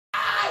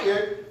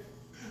tired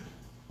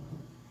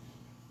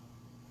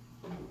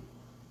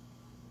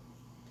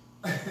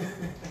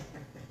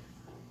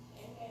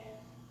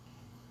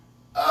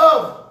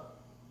of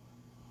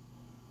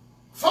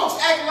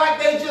folks acting like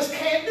they just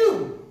can't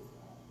do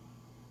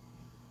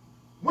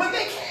when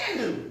they can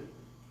do.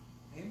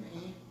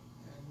 Amen.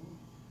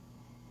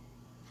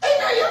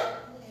 Amen. Yeah.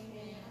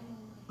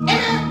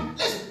 Amen.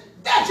 Listen,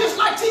 that's just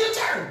like Tina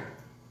Turner.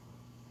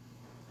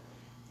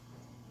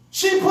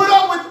 She put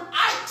up with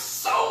Ike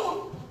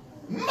so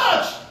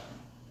much.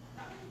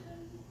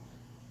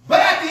 But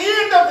at the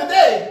end of the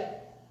day,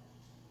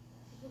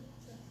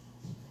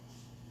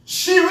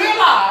 she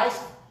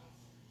realized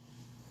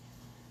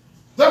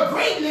the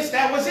greatness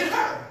that was in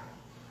her.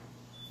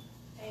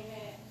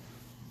 Amen.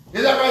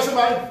 Is that right,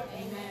 somebody?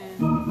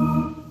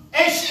 Amen.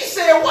 And she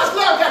said, what's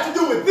love got to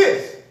do with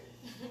this?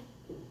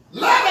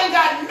 Love ain't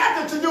got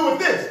nothing to do with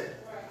this.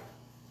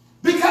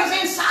 Because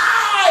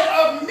inside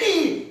of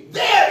me,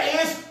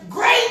 there is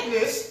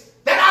greatness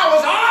that I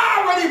was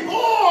already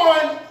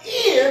born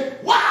in.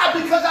 Why?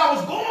 Because I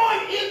was born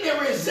in the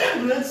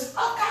resemblance of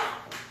God.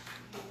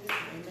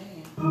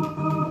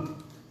 Amen.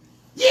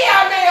 Yeah,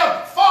 I may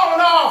have fallen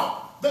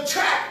off the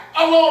track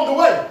along the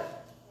way.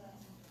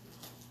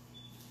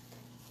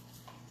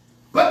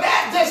 But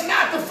that does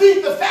not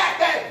defeat the fact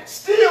that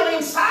still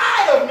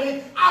inside of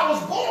me, I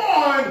was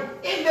born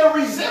in the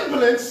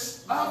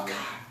resemblance of God.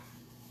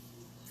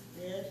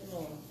 Yes,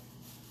 Lord.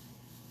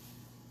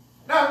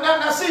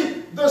 Now,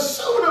 see, the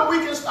sooner we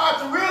can start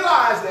to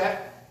realize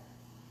that,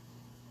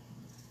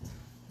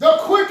 the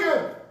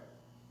quicker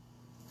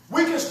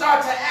we can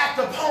start to act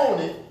upon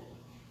it.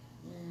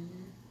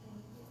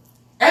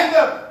 And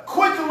the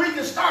quicker we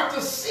can start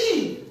to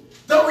see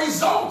the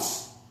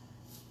results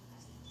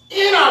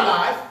in our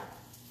life.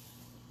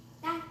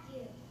 Thank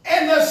you.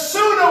 And the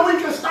sooner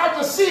we can start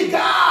to see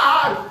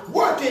God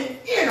working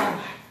in our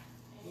life.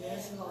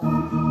 Yes, Lord.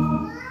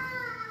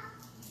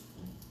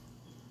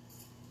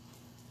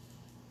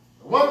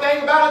 One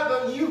thing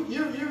about it, you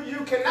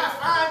cannot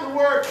find the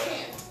word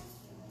can't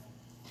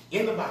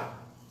in the Bible.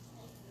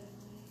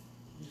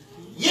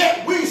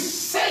 Yet we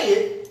say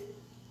it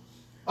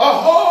a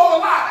whole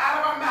lot out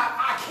of our mouth.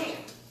 I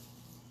can't.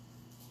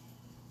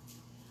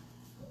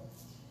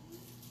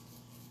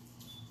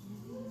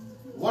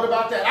 What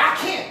about that? I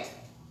can't.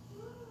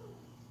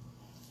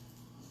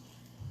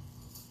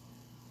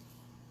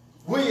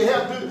 Will you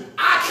help do?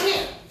 I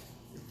can't.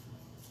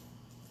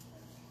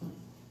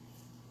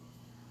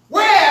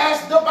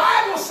 Whereas the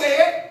Bible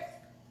said,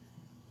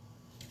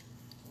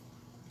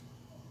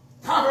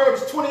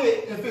 Proverbs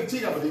 28 and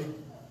 15, I believe.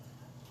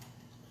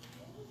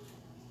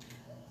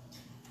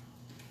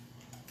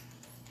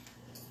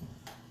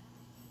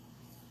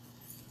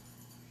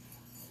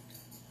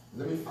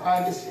 Let me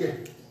find this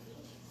here.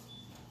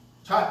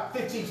 Try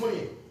 15,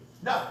 28.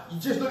 No, you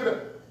just look at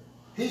it.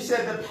 He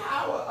said the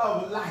power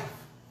of life.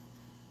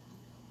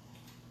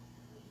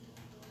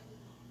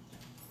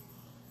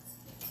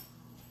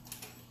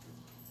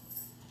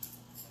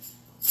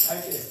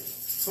 Right there.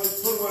 Put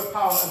the word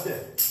power up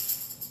there.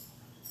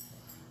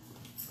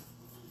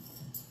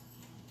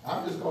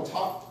 I'm just going to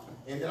talk,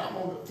 and then I'm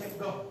going to take it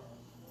go.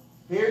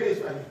 Here it is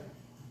right here.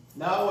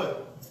 Now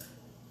what?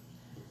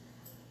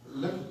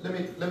 Let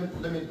me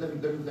find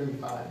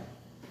it.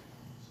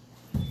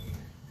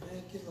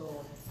 Thank you,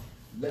 Lord.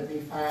 Let me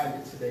find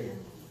it today.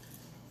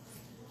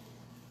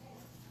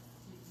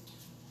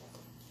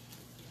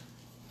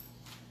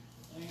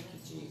 Thank you,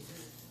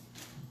 Jesus.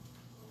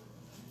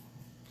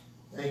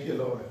 Thank you,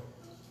 Lord.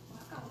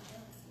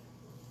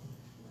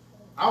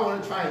 I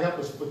want to try and help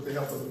us with the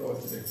help of the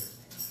Lord today.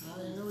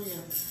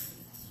 Hallelujah.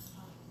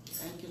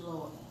 Thank you,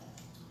 Lord.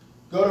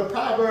 Go to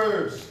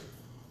Proverbs.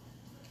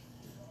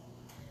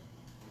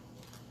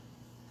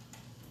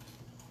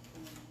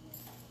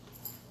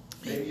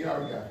 Maybe you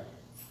already got it.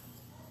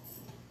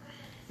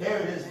 There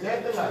it is,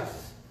 death and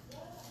life.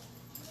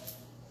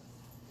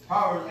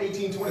 Proverbs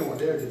 18:21.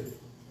 There it is.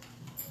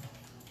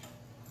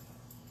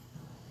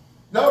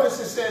 Notice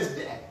it says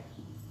death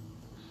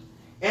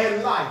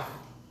and life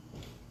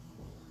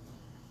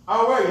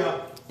are where you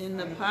are. In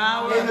the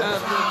power In the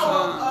of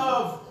power the tongue.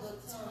 of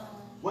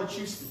what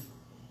you speak.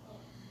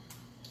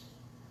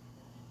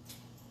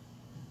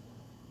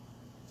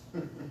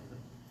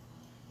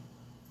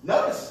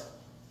 Notice,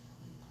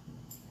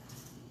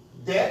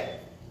 death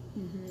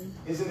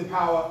is in the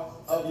power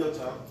of your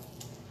tongue,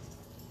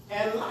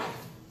 and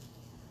life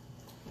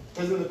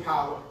is in the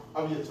power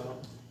of your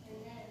tongue.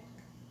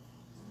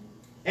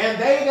 And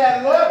they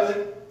that love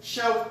it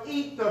shall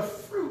eat the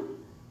fruit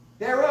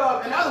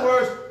thereof. In other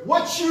words,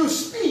 what you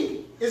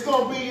speak is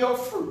going to be your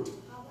fruit.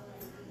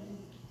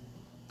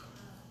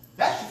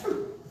 That's your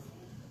fruit.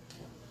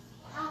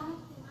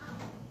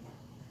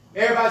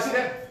 Everybody see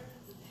that?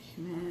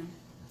 Amen.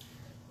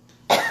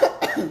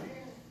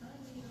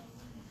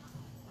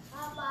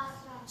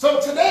 So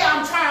today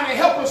I'm trying to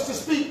help us to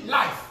speak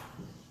life.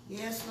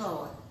 Yes,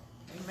 Lord.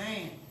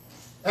 Amen.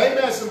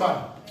 Amen,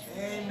 somebody.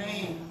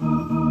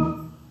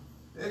 Amen.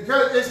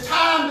 Because it's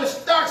time to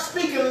start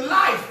speaking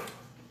life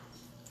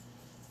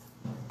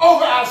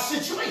over our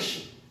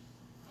situation.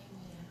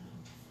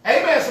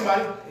 Amen,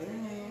 somebody.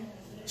 Amen.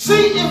 See,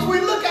 if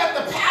we look at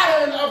the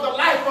pattern of the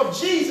life of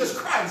Jesus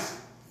Christ,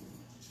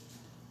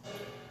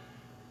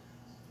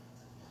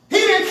 he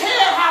didn't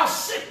care how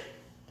sick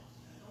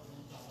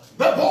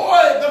the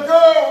boy, the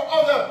girl,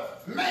 or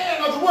the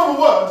man, or the woman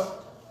was,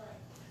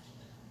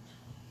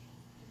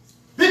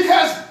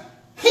 because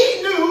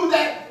he knew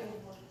that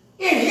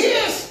in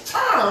his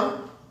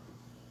term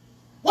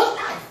was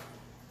life.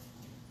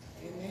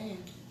 Amen.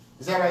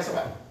 Is that right,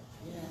 somebody?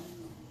 Yeah.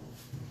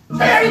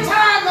 Every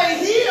time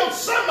they healed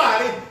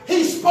somebody,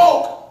 he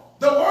spoke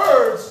the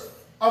words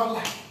of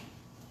life.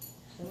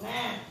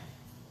 Amen.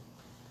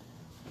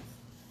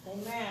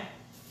 Amen.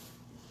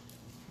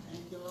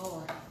 Thank you,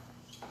 Lord.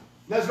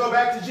 Let's go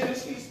back to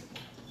Genesis.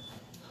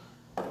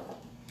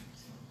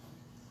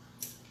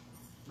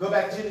 Go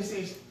back to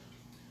Genesis.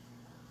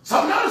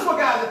 So notice what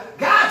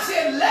God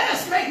said, let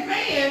us make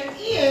man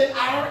in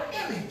our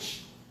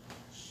image.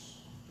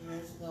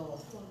 Yes,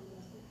 Lord.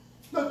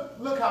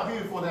 Look how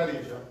beautiful that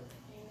is, y'all.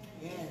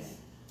 Yes.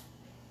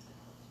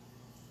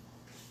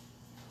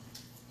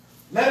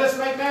 Let us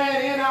make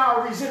man in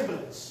our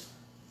resemblance.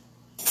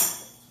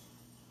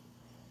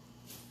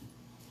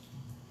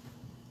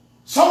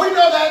 So we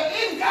know that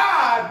in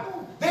God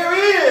there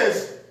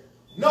is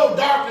no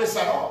darkness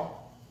at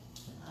all.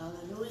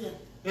 Hallelujah.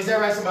 Is that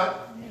right, somebody?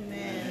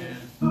 Amen.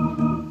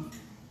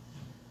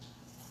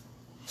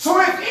 So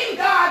if in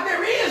God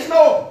there is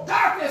no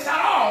darkness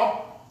at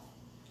all,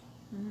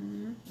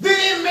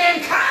 then in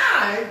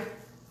mankind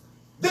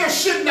there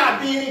should not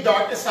be any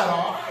darkness at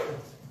all either.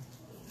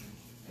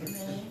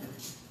 Amen.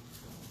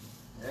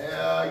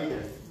 Hell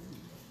yeah.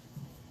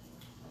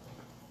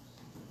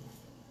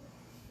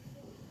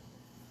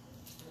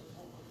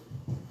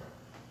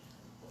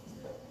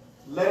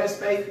 Let us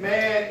make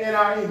man in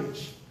our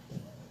image.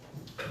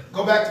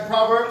 Go back to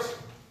Proverbs.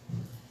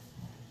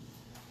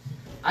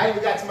 I ain't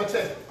even got to my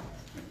text.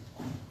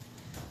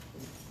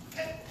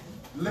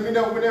 Let me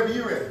know whenever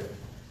you're ready.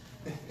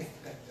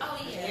 Oh,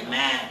 yeah.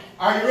 Amen.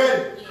 Are you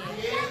ready?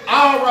 Yeah.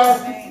 All right.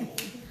 Thank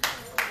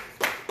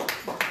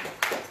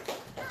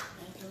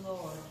you,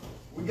 Lord.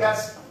 We got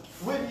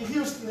Whitney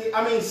Houston.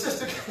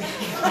 Sister.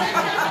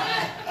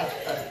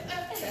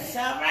 That's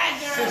all right,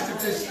 girl. Sister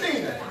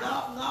Christina.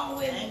 No,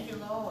 with thank you,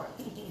 Lord.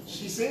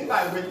 She seemed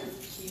like Whitney.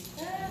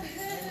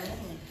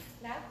 Amen.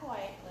 Not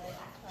quite, but I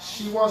tried.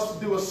 She wants to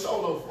do a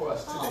solo for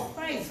us today. Oh,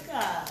 praise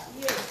God.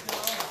 Yes,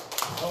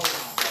 Lord.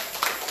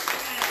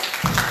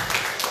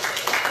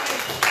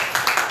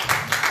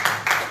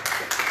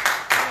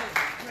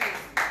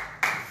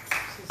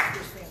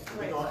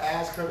 We're going to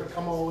ask her to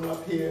come on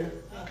up here,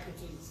 Thank you,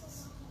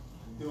 Jesus.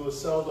 do a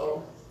solo.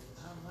 All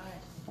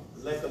right.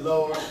 Let the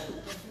Lord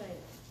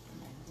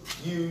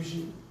use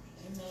you.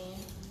 Amen.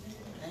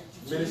 Thank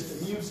you,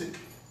 Minister Jesus. music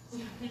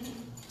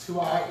to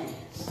our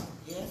ears.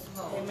 Yes,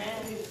 Lord.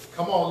 Amen.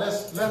 Come on,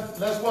 let's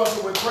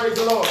welcome with praise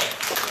the Lord.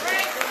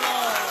 Praise the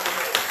Lord.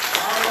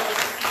 All right.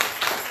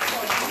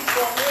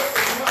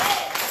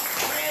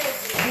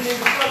 You need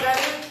to plug that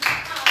in?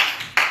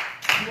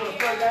 You want to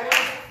plug that in?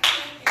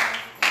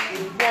 If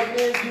you plug it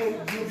in,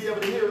 you'll be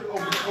able to hear it on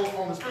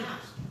the speakers.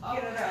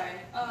 Okay.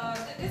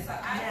 This is an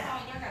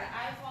iPhone. Y'all got an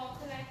iPhone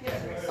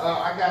connected? I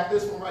got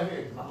this one right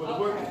here. Will it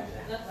work?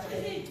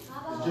 Okay.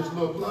 It's just a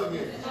little plug in.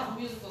 It's a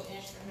musical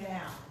instrument.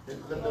 Now.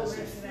 Let's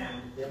see.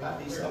 There might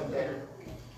be something there.